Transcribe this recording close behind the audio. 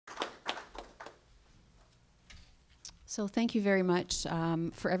So thank you very much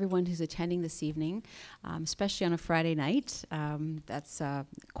for everyone who's attending this evening, especially on a Friday night. That's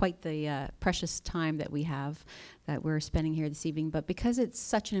quite the precious time that we have that we're spending here this evening. But because it's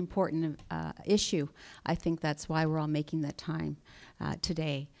such an important issue, I think that's why we're all making that time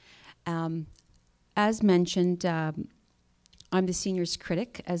today. As mentioned, I'm the seniors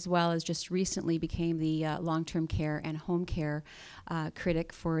critic, as well as just recently became the long-term care and home care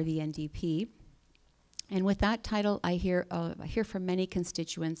critic for the NDP. And with that title, I hear from many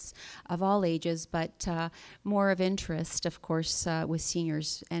constituents of all ages, but more of interest, of course, with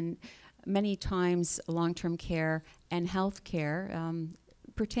seniors. And many times, long-term care and health care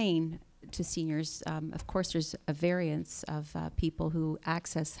pertain to seniors. Of course, there's a variance of people who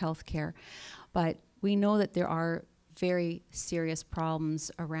access health care, but we know that there are very serious problems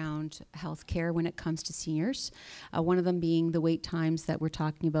around health care when it comes to seniors. One of them being the wait times that we're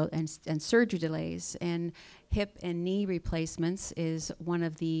talking about and surgery delays. And hip and knee replacements is one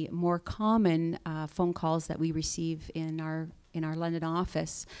of the more common phone calls that we receive in our London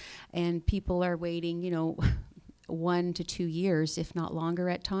office. And people are waiting, 1 to 2 years, if not longer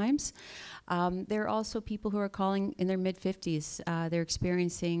at times. There are also people who are calling in their mid-50s. They're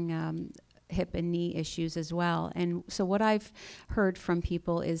experiencing hip and knee issues as well. And so what I've heard from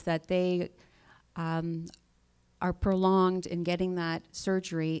people is that they are prolonged in getting that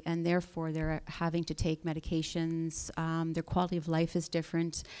surgery, and therefore they're having to take medications. Their quality of life is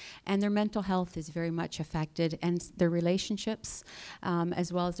different, and their mental health is very much affected, and their relationships,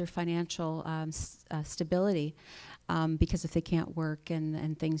 as well as their financial stability. Because if they can't work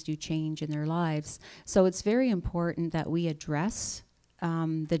and things do change in their lives. So it's very important that we address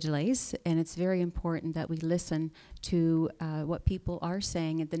the delays, and it's very important that we listen to what people are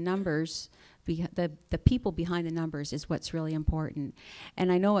saying, and the numbers, the people behind the numbers is what's really important.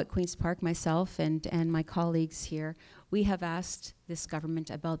 And I know at Queen's Park, myself and my colleagues here, we have asked this government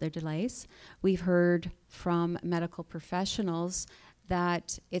about their delays. We've heard from medical professionals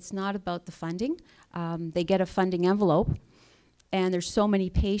that it's not about the funding. They get a funding envelope, and there's so many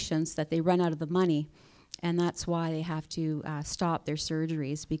patients that they run out of the money. And that's why they have to stop their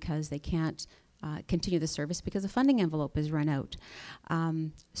surgeries, because they can't continue the service because the funding envelope is run out.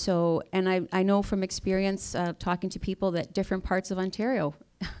 And I know from experience talking to people that different parts of Ontario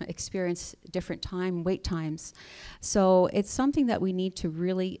experience different wait times. So it's something that we need to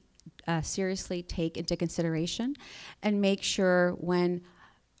really seriously take into consideration and make sure when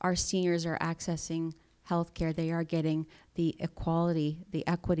our seniors are accessing healthcare, they are getting the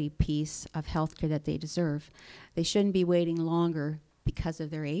equity piece of healthcare that they deserve. They shouldn't be waiting longer because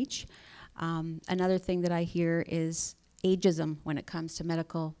of their age. Another thing that I hear is ageism when it comes to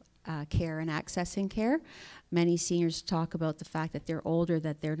medical care and accessing care. Many seniors talk about the fact that they're older,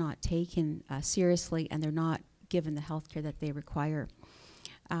 that they're not taken seriously, and they're not given the healthcare that they require.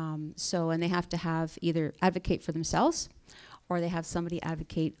 And they have to have either advocate for themselves, or they have somebody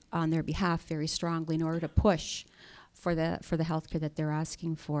advocate on their behalf very strongly in order to push for the healthcare that they're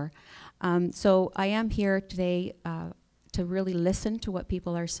asking for. So I am here today to really listen to what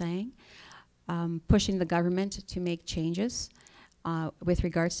people are saying, pushing the government to make changes with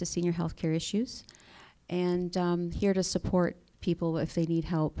regards to senior healthcare issues, and here to support people if they need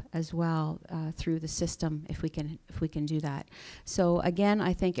help as well through the system, if we can do that. So again,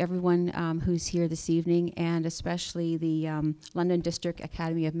 I thank everyone who's here this evening, and especially the London District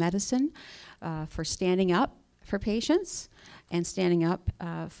Academy of Medicine for standing up for patients and standing up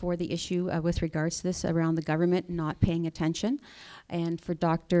for the issue with regards to this around the government not paying attention, and for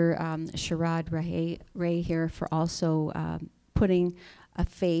Dr. Sharad Ray here for also putting a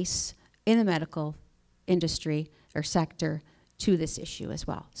face in the medical industry or sector to this issue as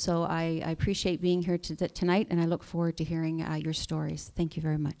well. So I appreciate being here tonight, and I look forward to hearing your stories. Thank you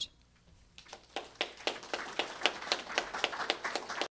very much.